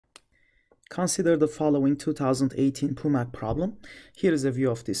Consider the following 2018 PUMAC problem. Here is a view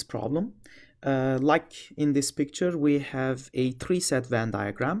of this problem. Like in this picture, we have a three-set Venn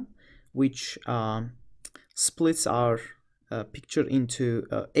diagram, which splits our picture into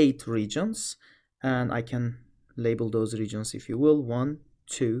 8 regions. And I can label those regions, if you will. 1,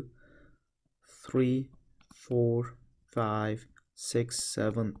 2, 3, 4, 5, 6,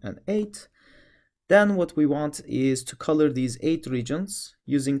 7, and 8. Then what we want is to color these 8 regions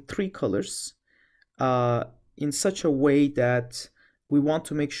using 3 colors in such a way that we want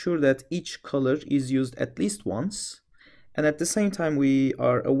to make sure that each color is used at least once. And at the same time, we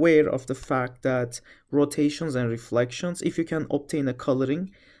are aware of the fact that rotations and reflections, if you can obtain a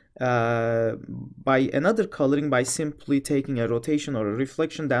coloring by another coloring by simply taking a rotation or a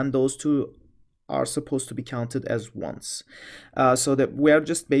reflection, then those two are supposed to be counted as once. So that we are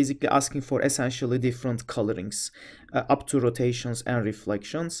just basically asking for essentially different colorings up to rotations and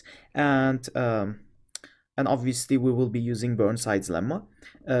reflections, and obviously we will be using Burnside's lemma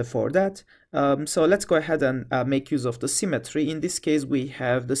for that. So let's go ahead and make use of the symmetry. In this case, we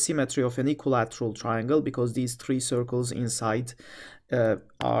have the symmetry of an equilateral triangle because these 3 circles inside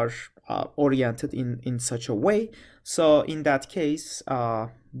are oriented in such a way. So in that case,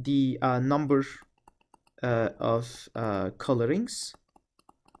 the number of colorings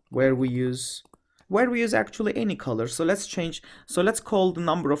where we use actually any color. So let's call the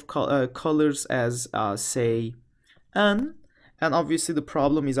number of colors as say n, and obviously the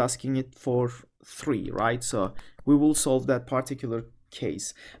problem is asking it for 3, right? So we will solve that particular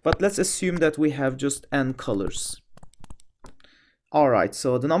case, but let's assume that we have just n colors. All right,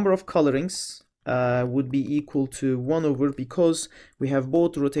 so the number of colorings would be equal to 1 over, because we have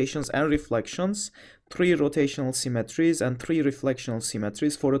both rotations and reflections, 3 rotational symmetries and 3 reflectional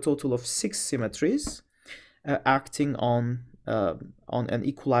symmetries, for a total of 6 symmetries acting on an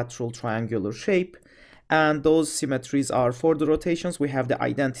equilateral triangular shape. And those symmetries are, for the rotations, we have the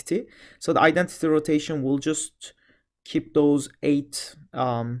identity. So the identity rotation will just keep those 8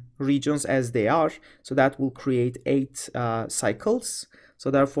 regions as they are. So that will create 8 cycles. So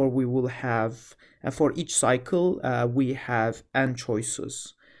therefore we will have, for each cycle, we have n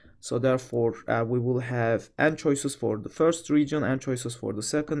choices. So therefore we will have n choices for the first region, n choices for the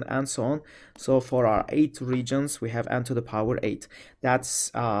second, and so on. So for our 8 regions, we have n to the power 8.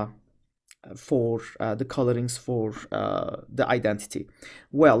 That's for the colorings for the identity.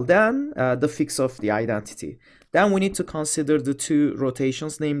 Well, then the fix of the identity. Then we need to consider the 2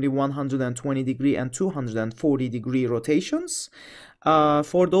 rotations, namely 120 degree and 240 degree rotations.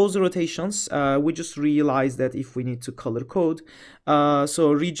 For those rotations, we just realized that if we need to color code,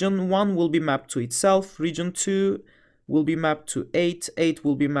 so region 1 will be mapped to itself, region 2 will be mapped to 8, 8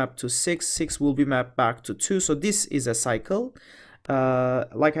 will be mapped to 6, 6 will be mapped back to 2. So this is a cycle.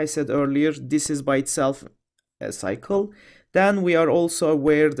 Like I said earlier, this is by itself a cycle. Then we are also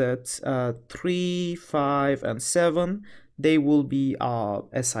aware that 3, 5, and 7, they will be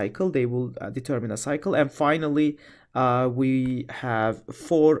a cycle. They will determine a cycle. And finally, we have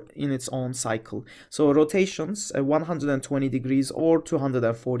 4 in its own cycle. So rotations, 120 degrees or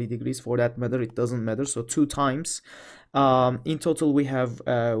 240 degrees for that matter, it doesn't matter. So 2 times. In total, we have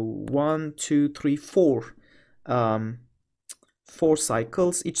 1, 2, 3, 4. 4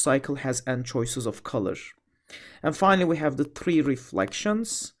 cycles. Each cycle has n choices of color. And finally, we have the 3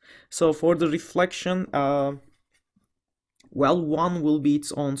 reflections. So for the reflection, well, 1 will be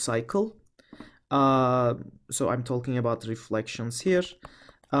its own cycle. So I'm talking about reflections here.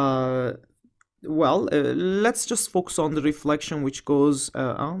 Let's just focus on the reflection, which goes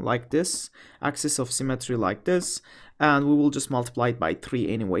like this, axis of symmetry like this, and we will just multiply it by 3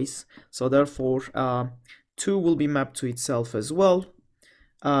 anyways. So therefore, 2 will be mapped to itself as well.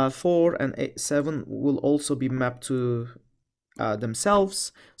 4 and 8, 7 will also be mapped to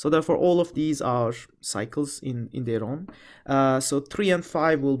themselves. So therefore, all of these are cycles in their own. So 3 and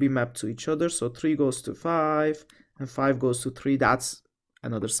 5 will be mapped to each other. So 3 goes to 5 and 5 goes to 3. That's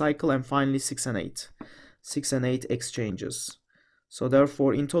another cycle. And finally, 6 and 8. 6 and 8 exchanges. So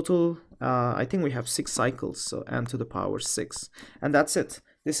therefore, in total, I think we have 6 cycles. So n to the power 6. And that's it.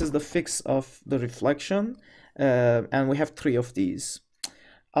 This is the fix of the reflection. And we have 3 of these.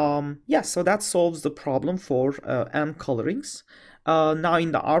 Yeah, so that solves the problem for n colorings. Now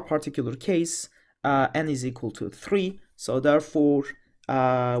in our particular case, n is equal to 3. So therefore,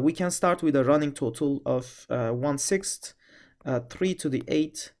 we can start with a running total of 1/6, 3 to the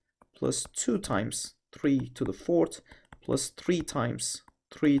 8 plus 2 times 3 to the 4th plus 3 times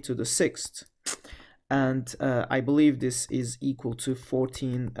 3 to the 6th. And I believe this is equal to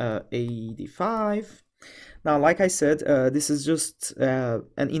 1485. Now, like I said, this is just an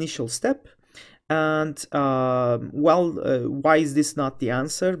initial step. And why is this not the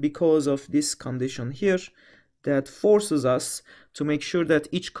answer? Because of this condition here that forces us to make sure that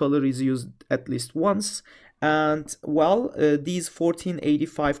each color is used at least once. And these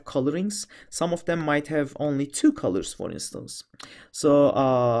 1485 colorings, some of them might have only 2 colors, for instance.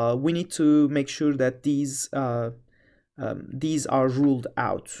 So we need to make sure that these are ruled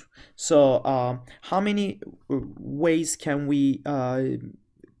out. So how many ways can we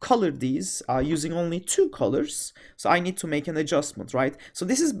color these using only 2 colors? So I need to make an adjustment, right? So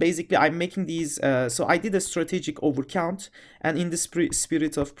this is basically, I'm making these, so I did a strategic overcount, and in the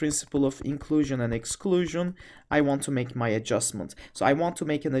spirit of principle of inclusion and exclusion, I want to make my adjustment. So I want to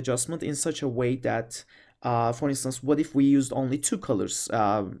make an adjustment in such a way that, for instance, what if we used only 2 colors?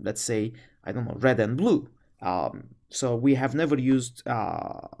 Let's say, I don't know, red and blue. So we have never used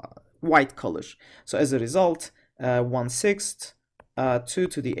white color. So as a result, 1/6, 2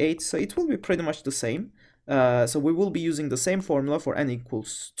 to the 8, so it will be pretty much the same. So we will be using the same formula for n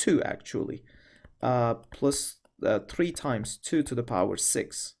equals 2 actually, plus 3 times 2 to the power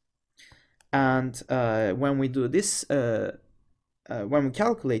 6. And when we do this, when we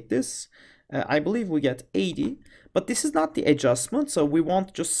calculate this, I believe we get 80, but this is not the adjustment, so we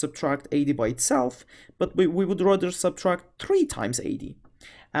won't just subtract 80 by itself, but we would rather subtract 3 times 80.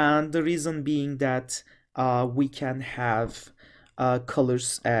 And the reason being that we can have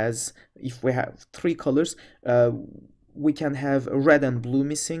colors as, if we have 3 colors, we can have red and blue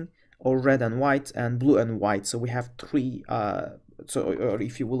missing, or red and white, and blue and white. So we have 3, or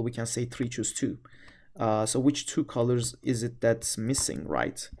if you will, we can say 3 choose 2. So which 2 colors is it that's missing,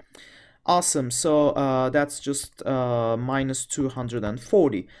 right? Awesome. So that's just minus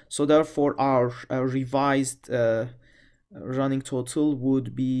 240. So therefore our revised running total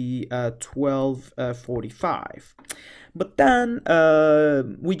would be 1245. But then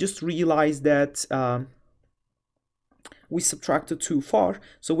we just realized that we subtracted too far,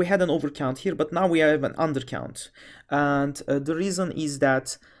 so we had an overcount here, but now we have an undercount. And the reason is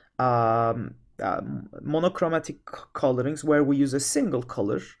that monochromatic colorings, where we use a single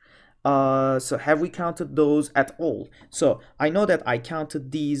color, so have we counted those at all? So I know that I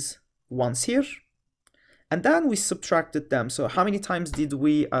counted these once here, and then we subtracted them. So how many times did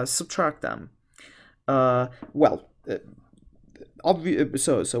we subtract them? So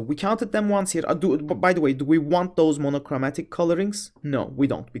we counted them once here. By the way, do we want those monochromatic colorings? No, we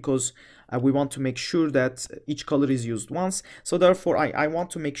don't, because we want to make sure that each color is used once. So therefore, I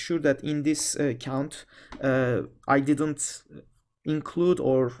want to make sure that in this count, I didn't include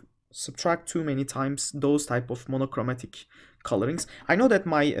or subtract too many times those type of monochromatic colorings. I know that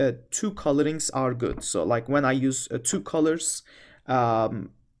my 2 colorings are good. So like when I use 2 colors,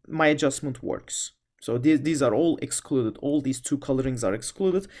 my adjustment works. So these are all excluded. All these 2 colorings are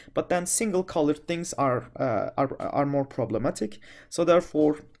excluded, but then single color things are more problematic. So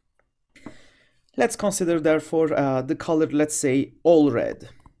therefore, let's consider the color, let's say all red.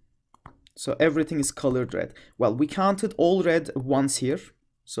 So everything is colored red. Well, we counted all red once here,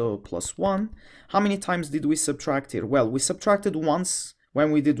 so plus 1. How many times did we subtract here? Well, we subtracted once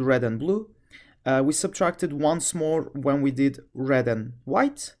when we did red and blue. We subtracted once more when we did red and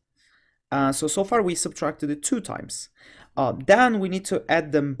white. So far we subtracted it 2 times. Then we need to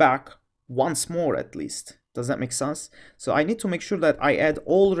add them back once more at least. Does that make sense? So I need to make sure that I add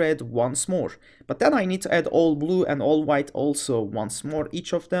all red once more. But then I need to add all blue and all white also once more,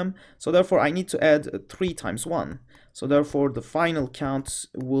 each of them. So therefore I need to add 3 times 1. So therefore the final count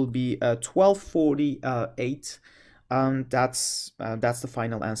will be 1248. That's the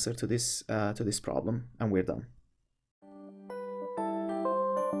final answer to this problem, and we're done.